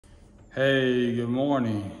Hey, good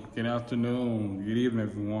morning, good afternoon, good evening,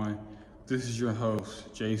 everyone. This is your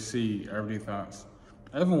host, JC, Everyday Thoughts.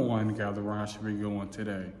 Everyone gather around should be going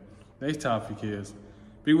today. Today's topic is,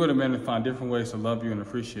 be with a man and find different ways to love you and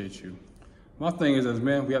appreciate you. My thing is, as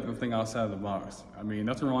men, we have to think outside the box. I mean,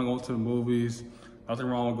 nothing wrong going to the movies, nothing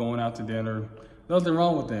wrong with going out to dinner, nothing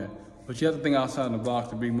wrong with that. But you have to think outside the box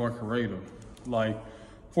to be more creative. Like,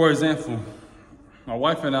 for example, my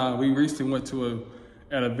wife and I, we recently went to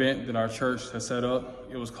an event that our church has set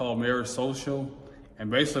up. It was called Marriage Social.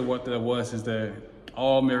 And basically what that was is that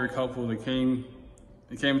all married couples that came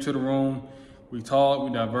into the room, we talked,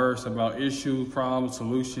 we diversed about issues, problems,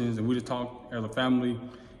 solutions, and we just talked as a family.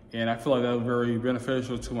 And I feel like that was very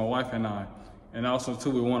beneficial to my wife and I. And also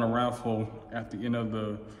too, we won a raffle at the end of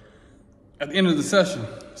the session.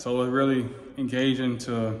 So it was really engaging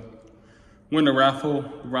to win the raffle.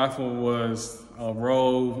 The raffle was a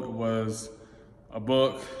robe, it was a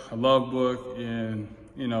book, a love book, and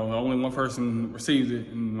only one person received it,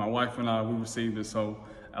 and my wife and I, we received it. So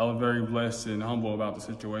I was very blessed and humble about the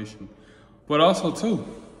situation. But also too,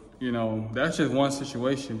 that's just one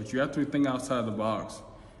situation, but you have to think outside the box.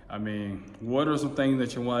 I mean, what are some things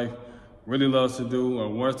that your wife really loves to do, or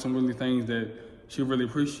what are some really things that she really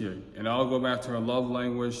appreciates? And I'll go back to her love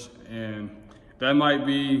language, and that might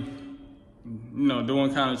be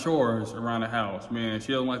doing kind of chores around the house. Man, if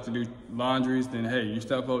she doesn't like to do laundries, then hey, you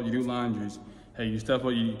step up, you do laundries. Hey, you step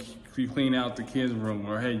up, you clean out the kids' room.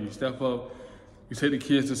 Or hey, you step up, you take the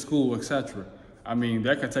kids to school, etc. I mean,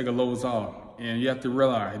 that can take a load off. And you have to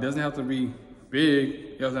realize, it doesn't have to be big,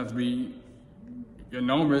 it doesn't have to be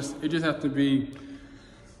enormous, it just has to be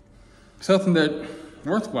something that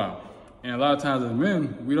worthwhile. And a lot of times as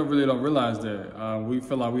men, we don't realize that. We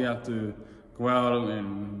feel like we have to go out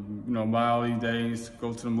and buy all these days,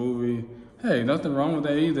 go to the movie. Hey, nothing wrong with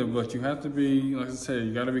that either, but you have to be, like I said,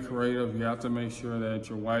 you got to be creative. You have to make sure that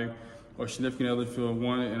your wife or significant other feel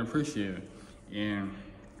wanted and appreciated. And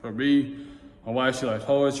for me, my wife, she likes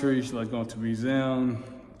poetry, she likes going to museum.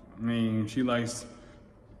 I mean, she likes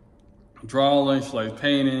drawing, she likes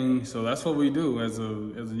painting. So that's what we do as a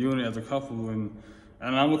unit, as a couple. And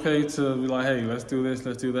I'm okay to be like, hey, let's do this,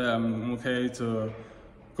 let's do that. I'm okay to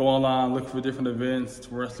go online, look for different events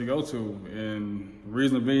for us to go to. And the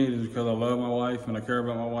reason being is because I love my wife and I care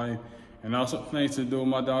about my wife, and also things to do with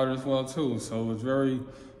my daughter as well too. So it's very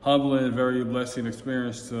humbling, very blessing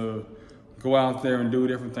experience to go out there and do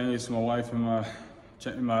different things to my wife and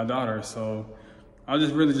my daughter. So I'm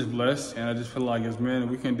just really blessed, and I just feel like as men,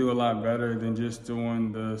 we can do a lot better than just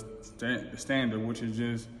doing the standard, which is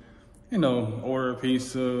just, order a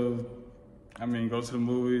pizza, go to the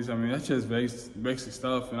movies. That's just basic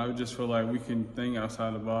stuff, and I just feel like we can think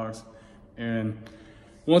outside the box. And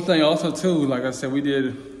one thing also too, like I said, we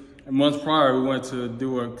did a month prior, we went to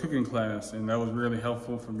do a cooking class, and that was really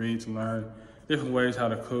helpful for me to learn different ways how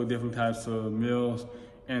to cook, different types of meals.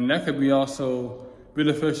 And that could be also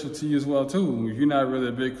beneficial to you as well too. If you're not really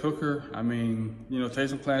a big cooker, take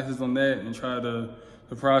some classes on that and try to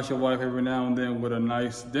surprise your wife every now and then with a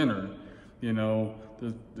nice dinner.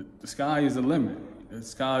 The sky is the limit. The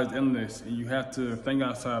sky is endless, and you have to think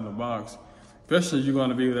outside the box, especially if you're going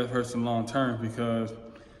to be with that person long term, because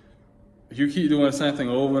if you keep doing the same thing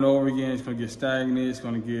over and over again, it's going to get stagnant, it's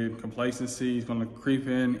going to get complacency, it's going to creep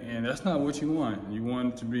in, and that's not what you want. You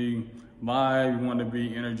want it to be live, you want it to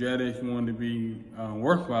be energetic, you want it to be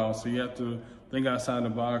worthwhile, so you have to think outside the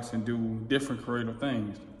box and do different creative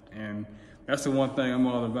things. And that's the one thing I'm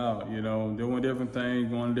all about, doing different things,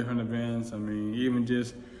 going to different events. Even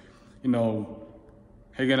just,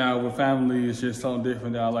 hanging out with family is just something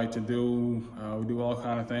different that I like to do. We do all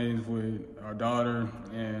kind of things with our daughter,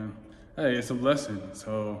 and hey, it's a blessing.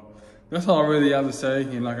 So that's all I really have to say.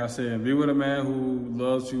 And like I said, be with a man who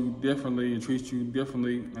loves you differently and treats you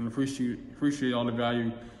differently and appreciate all the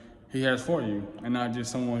value he has for you, and not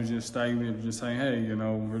just someone who's just stagnant, just saying, hey,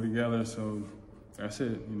 we're together, so that's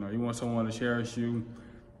it. You want someone to cherish you,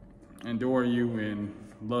 adore you, and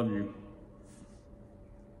love you.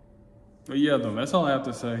 But yeah, though, that's all I have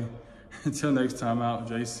to say. Until next time out,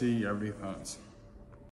 JC, Everyday Thoughts.